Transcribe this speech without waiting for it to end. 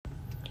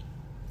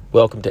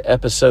Welcome to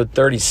episode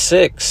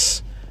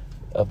 36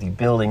 of the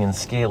Building and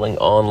Scaling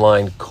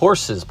Online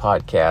Courses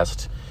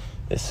podcast.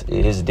 This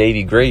is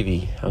Davey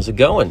Gravy. How's it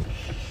going?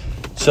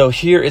 So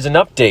here is an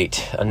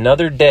update.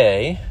 Another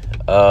day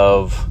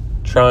of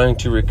trying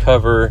to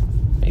recover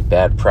a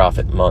bad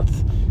profit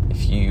month.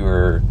 If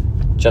you're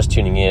just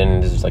tuning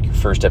in, this is like your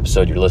first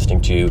episode you're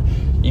listening to,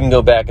 you can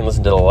go back and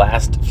listen to the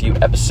last few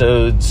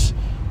episodes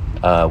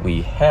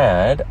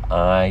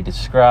I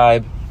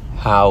describe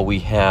how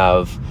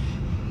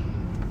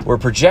we're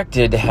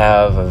projected to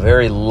have a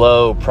very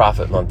low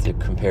profit month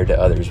compared to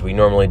others. We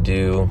normally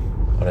do,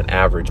 on an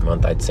average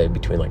month, I'd say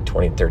between like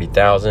 20 and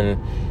 30,000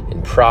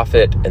 in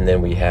profit, and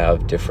then we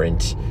have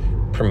different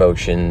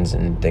promotions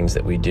and things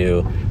that we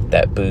do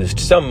that boost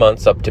some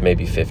months up to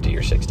maybe 50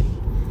 or 60.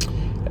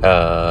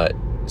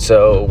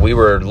 So we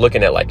were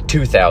looking at like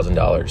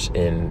 $2,000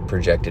 in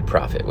projected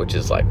profit, which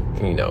is like,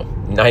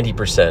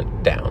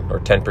 90% down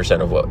or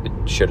 10% of what it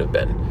should have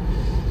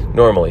been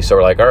normally. So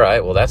we're like, all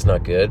right, well, that's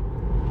not good.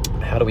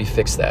 How do we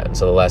fix that? And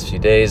so the last few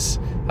days,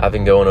 I've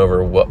been going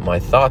over what my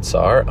thoughts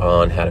are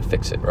on how to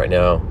fix it. Right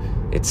now,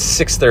 it's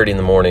 6:30 in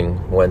the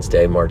morning,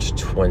 Wednesday, March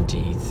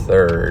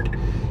 23rd,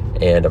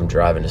 and I'm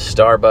driving to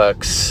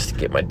Starbucks to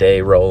get my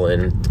day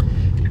rolling.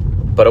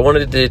 But I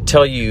wanted to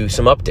tell you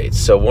some updates.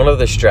 So one of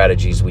the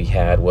strategies we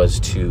had was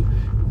to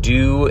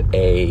do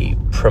a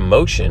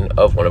promotion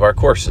of one of our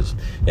courses.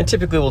 And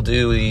typically we'll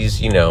do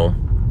these,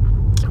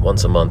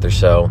 once a month or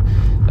so.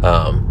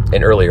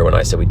 And earlier when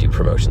I said we do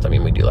promotions, I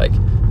mean we do like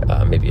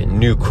maybe a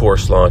new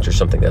course launch or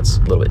something that's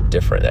a little bit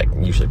different.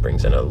 That usually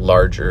brings in a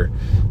larger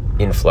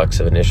influx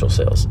of initial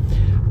sales.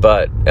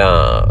 But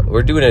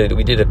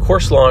we did a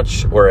course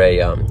launch or a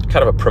kind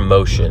of a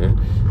promotion,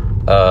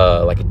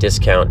 like a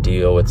discount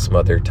deal with some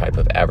other type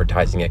of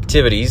advertising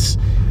activities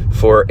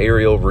for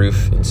Aerial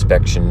Roof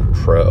Inspection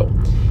Pro.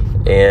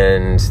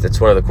 And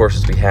that's one of the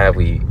courses we have.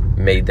 We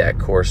made that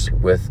course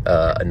with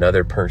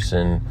another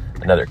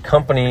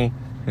company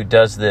who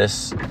does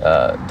this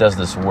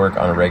work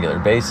on a regular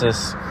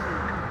basis.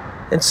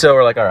 And so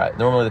we're like, all right,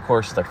 normally the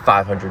course is like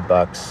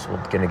 $500.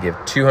 We're going to give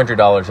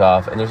 $200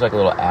 off. And there's like a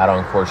little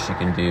add-on course you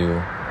can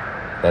do.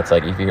 That's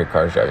like, if you hear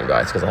cars driving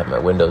by, it's because I have my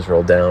windows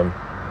rolled down.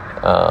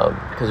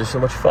 Because there's so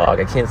much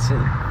fog, I can't see.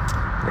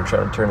 I'm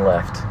trying to turn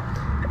left.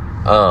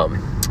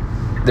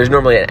 There's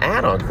normally an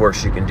add-on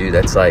course you can do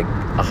that's like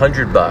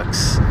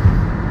 $100.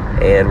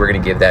 And we're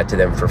going to give that to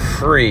them for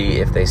free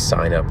if they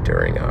sign up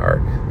during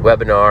our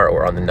webinar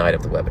or on the night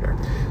of the webinar.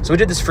 So we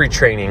did this free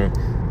training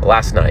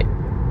last night,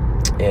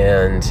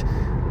 and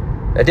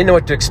I didn't know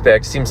what to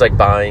expect. Seems like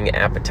buying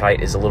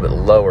appetite is a little bit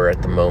lower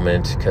at the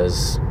moment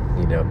because,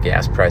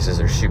 gas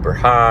prices are super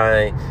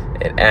high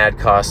and ad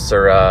costs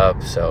are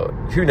up. So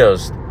who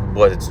knows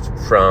what it's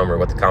from or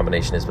what the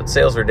combination is, but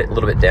sales are a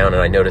little bit down.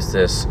 And I noticed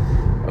this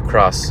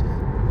across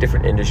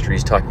different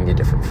industries, talking to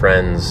different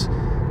friends.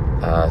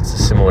 It's a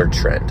similar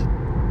trend.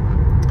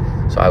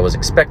 So I was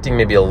expecting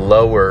maybe a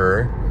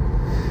lower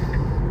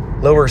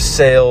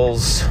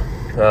sales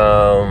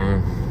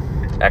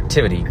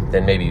activity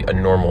than maybe a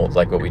normal,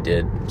 like what we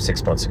did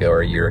 6 months ago or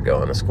a year ago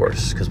on this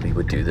course, because we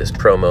would do this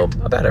promo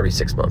about every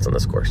 6 months on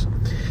this course.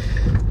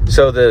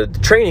 So the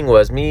training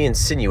was me and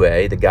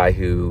Sinue, the guy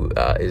who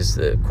is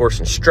the course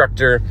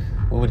instructor.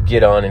 We would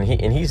get on, and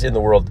he's in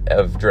the world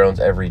of drones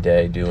every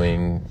day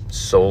doing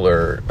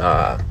solar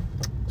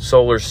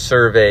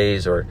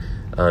surveys or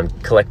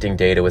collecting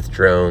data with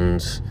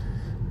drones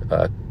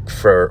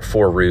for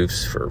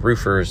roofs, for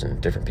roofers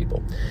and different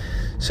people.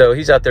 So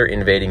he's out there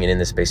innovating, and in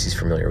this space he's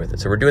familiar with it.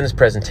 So we're doing this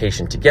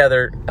presentation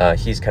together.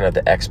 He's kind of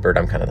the expert,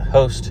 I'm kind of the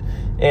host.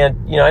 And,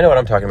 I know what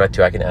I'm talking about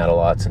too. I can add a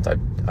lot since I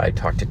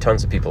talk to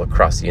tons of people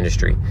across the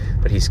industry,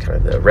 but he's kind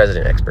of the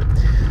resident expert.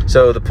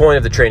 So the point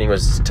of the training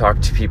was to talk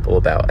to people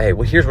about, hey,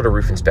 well, here's what a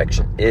roof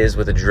inspection is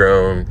with a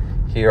drone.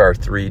 Here are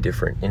 3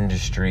 different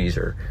industries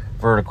or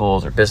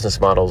verticals or business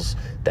models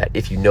that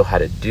if you know how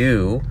to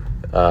do,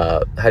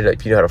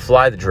 if you know how to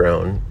fly the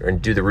drone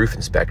and do the roof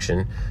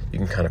inspection, you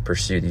can kind of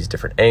pursue these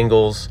different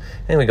angles.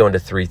 And we go into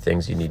 3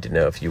 things you need to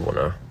know if you want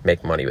to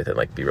make money with it,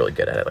 like be really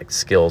good at it, like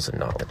skills and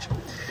knowledge.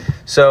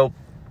 So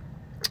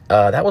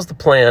that was the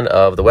plan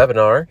of the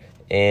webinar,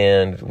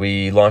 and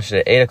we launched it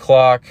at 8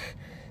 o'clock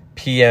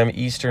p.m.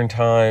 Eastern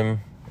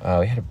time.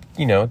 We had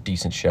a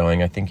decent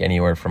showing. I think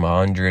anywhere from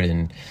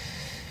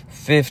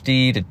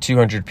 150 to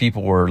 200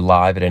 people were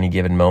live at any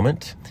given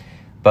moment.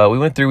 But we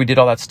went through, we did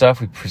all that stuff.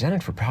 We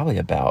presented for probably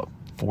about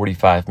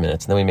 45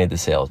 minutes, and then we made the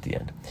sale at the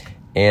end.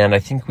 And I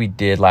think we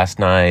did last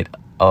night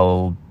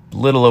a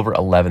little over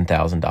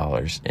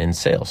 $11,000 in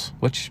sales,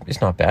 which is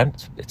not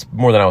bad. It's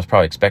more than I was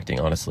probably expecting,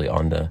 honestly,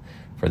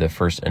 for the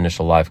first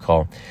initial live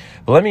call.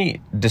 But let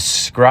me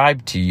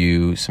describe to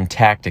you some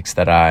tactics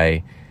that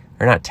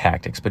not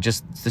tactics, but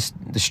just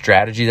the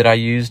strategy that I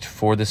used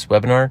for this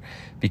webinar,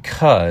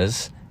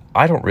 because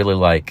I don't really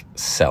like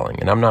selling,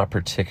 and I'm not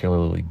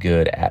particularly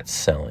good at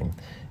selling.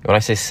 When I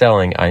say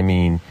selling, I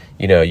mean,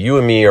 you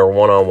and me are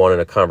one-on-one in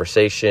a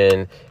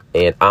conversation,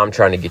 and I'm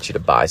trying to get you to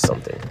buy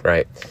something,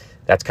 right?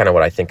 That's kind of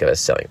what I think of as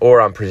selling.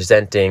 Or I'm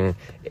presenting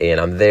and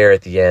I'm there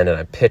at the end and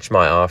I pitch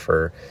my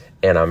offer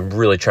and I'm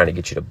really trying to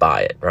get you to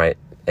buy it, right?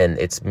 And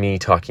it's me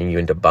talking you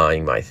into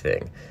buying my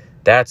thing.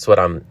 That's what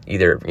I'm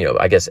either,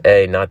 I guess,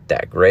 A, not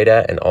that great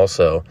at, and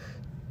also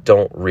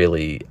don't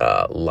really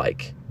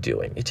like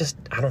doing.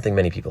 I don't think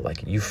many people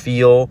like it. You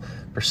feel,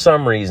 for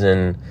some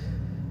reason,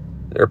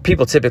 or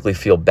people typically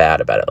feel bad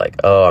about it. Like,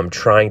 oh, I'm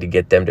trying to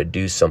get them to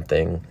do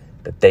something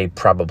that they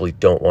probably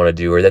don't want to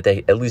do, or that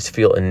they at least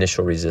feel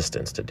initial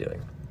resistance to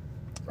doing.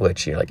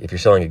 Which, like, if you're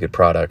selling a good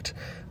product,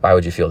 why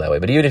would you feel that way?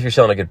 But even if you're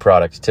selling a good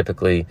product,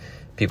 typically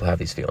people have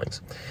these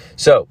feelings.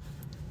 So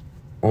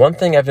one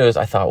thing I've noticed,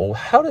 I thought, well,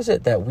 how is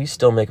it that we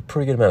still make a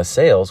pretty good amount of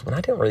sales when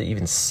I don't really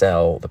even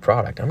sell the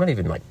product? I'm not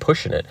even like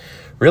pushing it.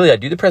 Really, I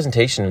do the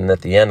presentation, and at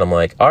the end, I'm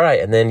like, all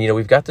right, and then,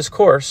 we've got this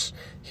course.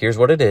 Here's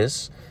what it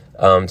is.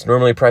 It's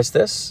normally priced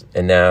this,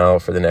 and now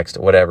for the next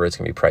whatever, it's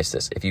going to be priced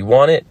this. If you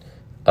want it,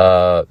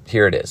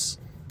 here it is.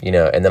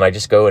 And then I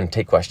just go and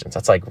take questions.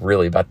 That's like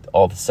really about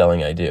all the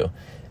selling I do.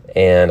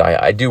 And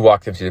I do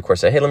walk them through the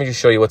course, say, hey, let me just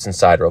show you what's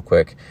inside real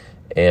quick.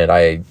 And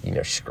I,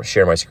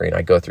 share my screen.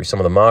 I go through some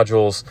of the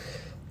modules,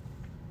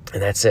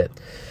 and that's it.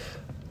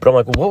 But I'm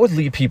like, well, what would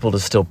lead people to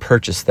still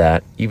purchase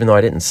that, even though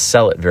I didn't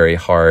sell it very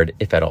hard,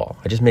 if at all?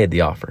 I just made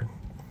the offer.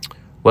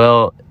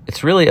 Well,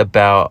 it's really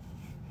about,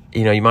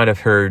 you might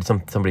have heard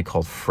somebody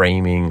called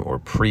framing or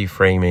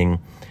pre-framing.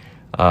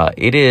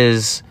 It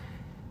is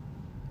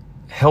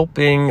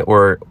helping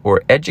or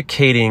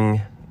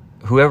educating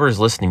whoever is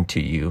listening to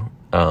you,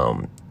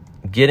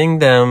 getting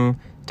them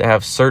to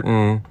have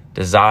certain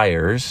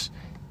desires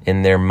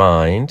in their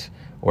mind,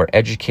 or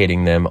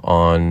educating them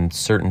on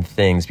certain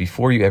things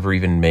before you ever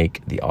even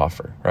make the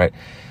offer, right?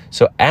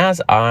 So as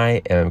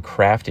I am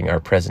crafting our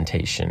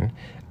presentation,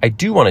 I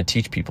do want to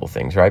teach people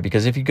things, right?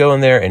 Because if you go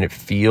in there and it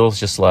feels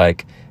just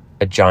like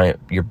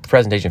your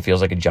presentation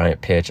feels like a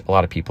giant pitch, a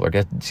lot of people are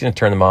just going to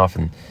turn them off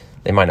and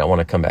they might not want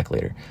to come back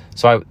later.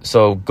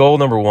 So goal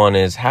number one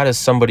is, how does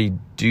somebody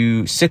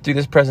sit through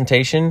this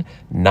presentation,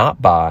 not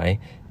buy,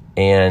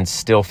 and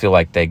still feel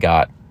like they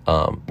got,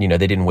 they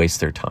didn't waste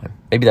their time?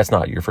 Maybe that's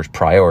not your first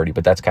priority,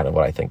 but that's kind of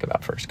what I think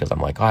about first, because I'm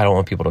like, I don't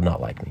want people to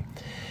not like me.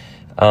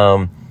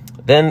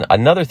 Then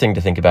another thing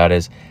to think about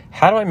is,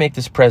 how do I make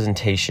this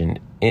presentation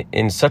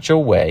in such a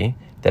way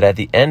that at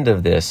the end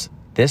of this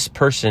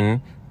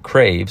person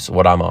craves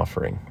what I'm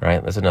offering,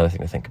 right? That's another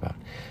thing to think about.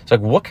 It's like,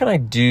 what can I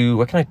do?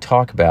 What can I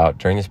talk about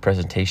during this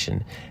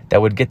presentation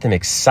that would get them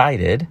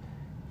excited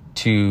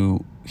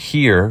to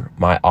hear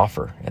my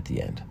offer at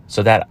the end?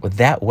 So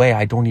that way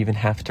I don't even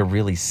have to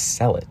really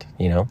sell it,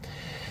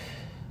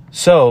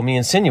 So me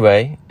and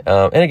Sinue,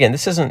 and again,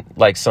 this isn't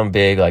like some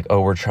big, like, oh,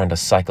 we're trying to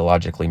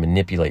psychologically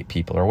manipulate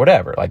people or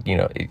whatever. Like,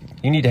 you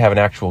need to have an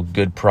actual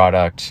good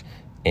product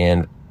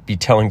and be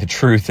telling the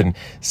truth and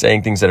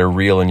saying things that are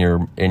real in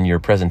your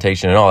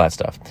presentation and all that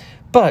stuff.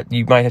 But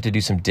you might have to do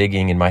some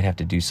digging and might have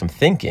to do some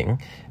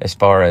thinking as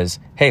far as,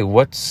 hey,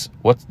 what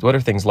are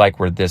things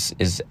like where this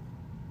is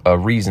a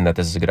reason that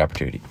this is a good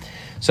opportunity.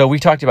 So we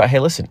talked about, hey,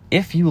 listen,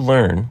 if you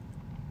learn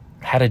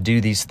how to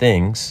do these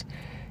things,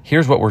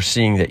 here's what we're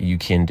seeing that you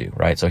can do,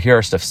 right? So here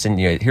are things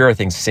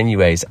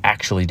Sinue is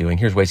actually doing.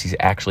 Here's ways he's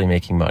actually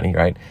making money,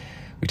 right?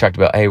 We talked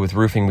about, hey, with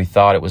roofing, we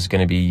thought it was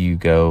going to be you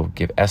go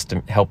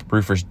help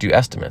roofers do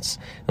estimates.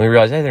 And we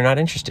realized, hey, they're not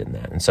interested in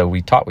that. And so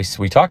we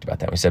talked about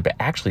that. We said, but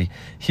actually,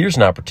 here's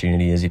an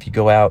opportunity is if you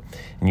go out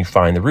and you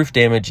find the roof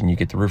damage and you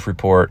get the roof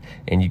report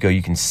and you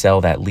can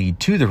sell that lead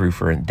to the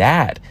roofer. And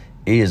that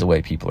is a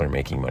way people are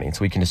making money. And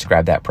so we can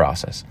describe that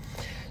process.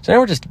 So now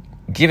we're just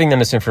giving them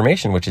this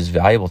information, which is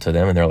valuable to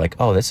them. And they're like,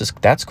 oh,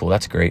 that's cool.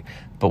 That's great.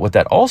 But what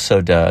that also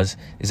does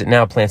is it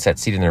now plants that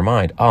seed in their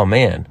mind. Oh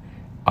man,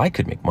 I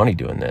could make money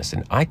doing this,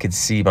 and I could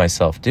see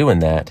myself doing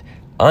that.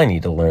 I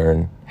need to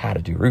learn how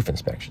to do roof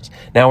inspections.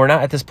 Now, we're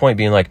not at this point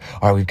being like,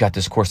 all right, we've got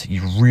this course that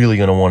you're really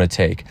going to want to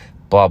take,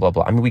 blah, blah,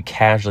 blah. I mean, we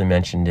casually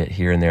mentioned it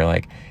here and there,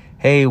 like,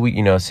 hey,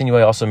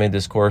 Sinue also made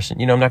this course,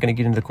 and, I'm not going to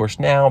get into the course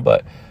now,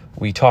 but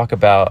we talk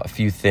about a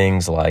few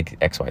things like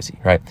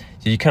XYZ, right?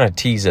 So you kind of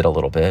tease it a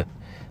little bit.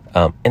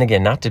 And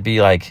again, not to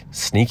be like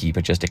sneaky,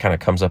 but just it kind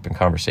of comes up in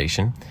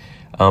conversation.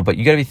 But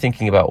you got to be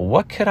thinking about,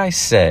 what could I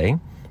say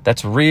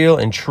that's real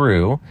and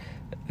true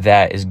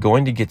that is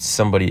going to get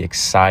somebody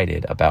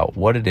excited about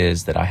what it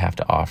is that I have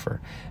to offer.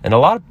 And a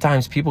lot of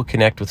times people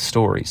connect with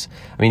stories.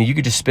 I mean, you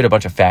could just spit a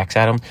bunch of facts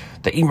at them.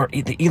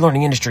 The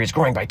e-learning industry is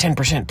growing by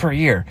 10% per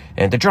year,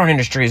 and the drone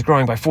industry is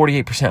growing by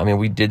 48%. I mean,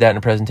 we did that in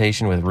a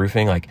presentation with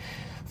roofing, like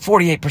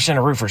 48%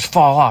 of roofers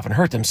fall off and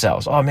hurt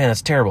themselves. Oh man,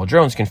 that's terrible.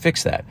 Drones can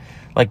fix that.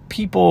 Like,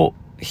 people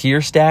hear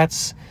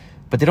stats,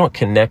 but they don't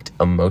connect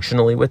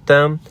emotionally with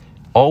them.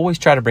 Always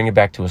try to bring it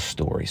back to a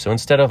story. So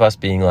instead of us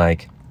being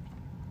like,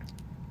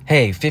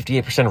 hey,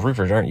 58% of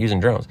roofers aren't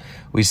using drones,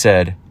 we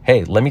said,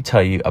 hey, let me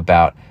tell you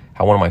about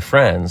how one of my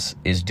friends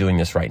is doing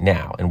this right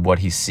now and what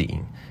he's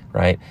seeing,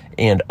 right?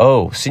 And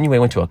Sinue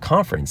went to a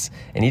conference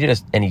and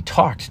he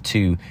talked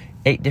to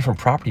 8 different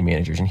property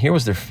managers, and here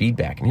was their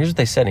feedback, and here's what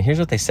they said, and here's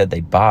what they said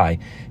they'd buy,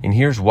 and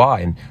here's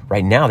why. And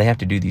right now they have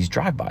to do these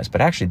drive-bys,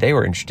 but actually they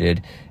were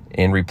interested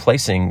in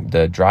replacing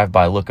the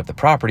drive-by look of the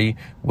property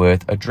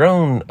with a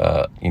drone,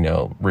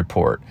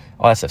 report,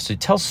 all that stuff. So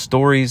tell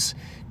stories,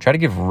 try to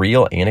give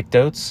real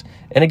anecdotes.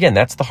 And again,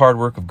 that's the hard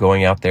work of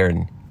going out there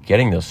and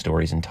getting those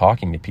stories and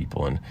talking to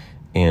people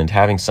and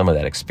having some of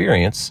that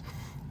experience.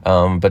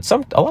 But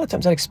a lot of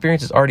times that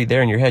experience is already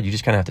there in your head. You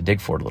just kind of have to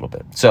dig for it a little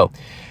bit. So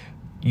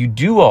you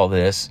do all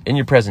this in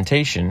your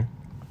presentation,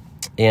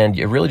 and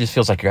it really just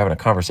feels like you're having a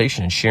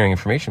conversation and sharing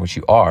information, which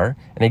you are.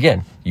 And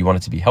again, you want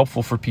it to be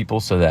helpful for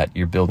people so that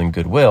you're building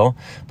goodwill.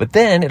 But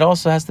then it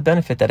also has the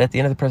benefit that at the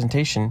end of the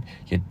presentation,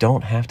 you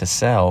don't have to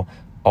sell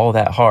all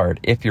that hard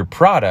if your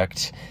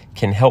product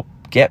can help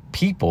get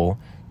people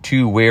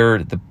to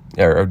where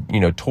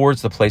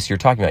towards the place you're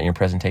talking about in your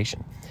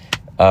presentation.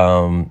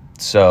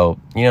 So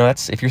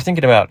that's, if you're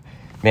thinking about,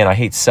 man, I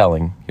hate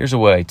selling, here's a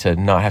way to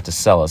not have to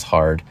sell as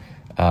hard,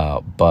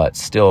 but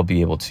still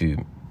be able to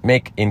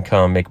make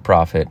income, make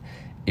profit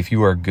if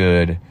you are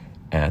good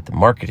at the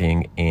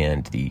marketing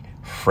and the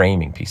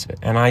framing piece of it.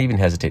 And I even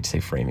hesitate to say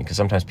framing because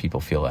sometimes people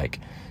feel like,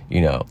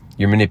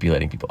 you're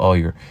manipulating people. Oh,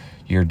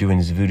 you're doing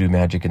this voodoo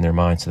magic in their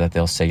mind so that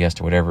they'll say yes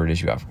to whatever it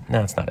is you offer. No,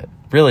 that's not it.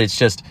 Really, it's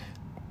just,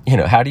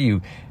 how do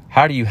you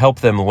help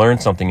them learn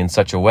something in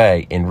such a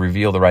way and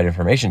reveal the right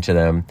information to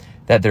them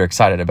that they're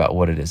excited about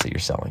what it is that you're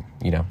selling?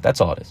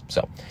 That's all it is.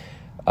 So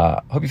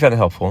hope you found it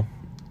helpful.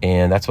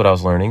 And that's what I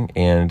was learning.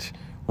 And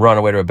we're on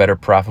our way to a better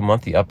profit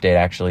month. The update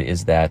actually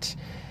is that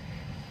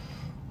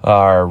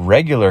our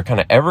regular kind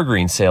of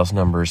evergreen sales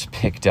numbers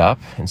picked up.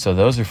 And so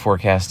those are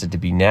forecasted to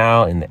be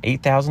now in the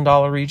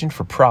 $8,000 region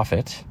for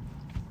profit.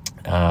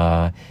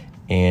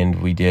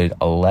 And we did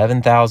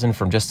 11,000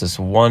 from just this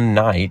one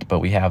night, but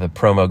we have a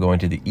promo going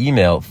to the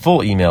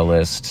full email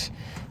list.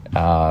 So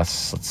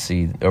let's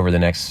see, over the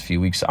next few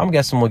weeks. So I'm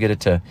guessing we'll get it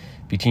to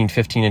between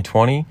 15 and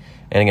 20.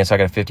 And again, so I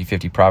got a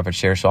 50-50 profit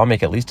share. So I'll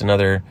make at least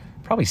another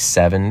probably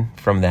 7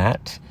 from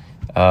that.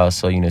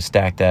 So,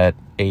 stack that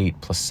 8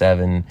 plus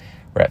 7,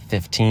 we're at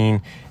 15.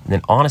 And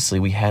then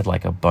honestly, we had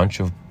like a bunch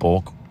of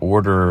bulk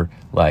order,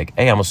 like,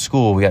 hey, I'm a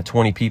school. We got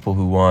 20 people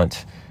who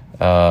want,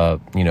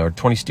 or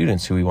 20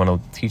 students who we want to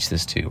teach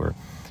this to, or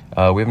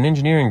we have an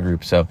engineering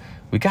group. So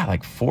we got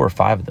like 4 or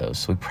 5 of those.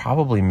 So we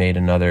probably made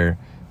another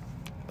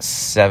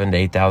 $7,000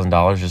 to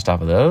 $8,000 just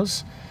off of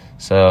those.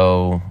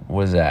 So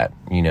what is that?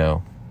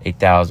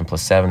 8,000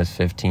 plus 7 is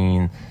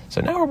 15.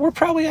 So now we're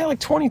probably at like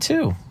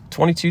 22,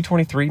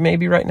 23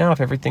 maybe right now if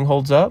everything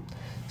holds up.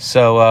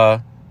 So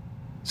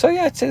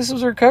yeah, I'd say this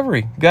was a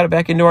recovery. Got it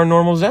back into our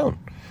normal zone.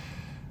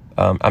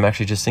 I'm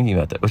actually just thinking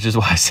about that, which is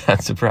why I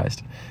sound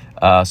surprised.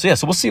 So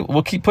we'll see.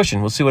 We'll keep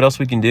pushing. We'll see what else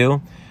we can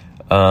do,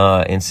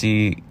 and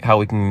see how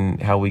we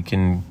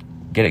can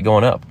get it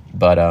going up.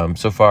 But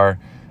so far,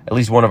 at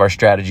least one of our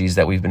strategies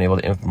that we've been able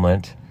to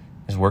implement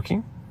is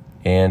working,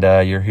 and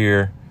you're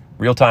here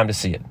real time to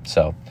see it.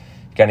 So, if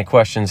you got any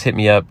questions, hit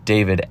me up,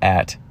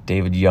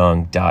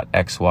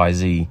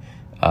 david@davidyoung.xyz.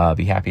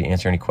 Be happy to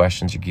answer any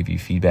questions or give you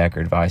feedback or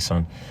advice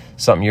on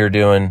something you're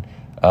doing.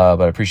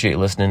 But I appreciate you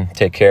listening.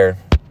 Take care.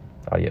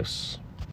 Adios.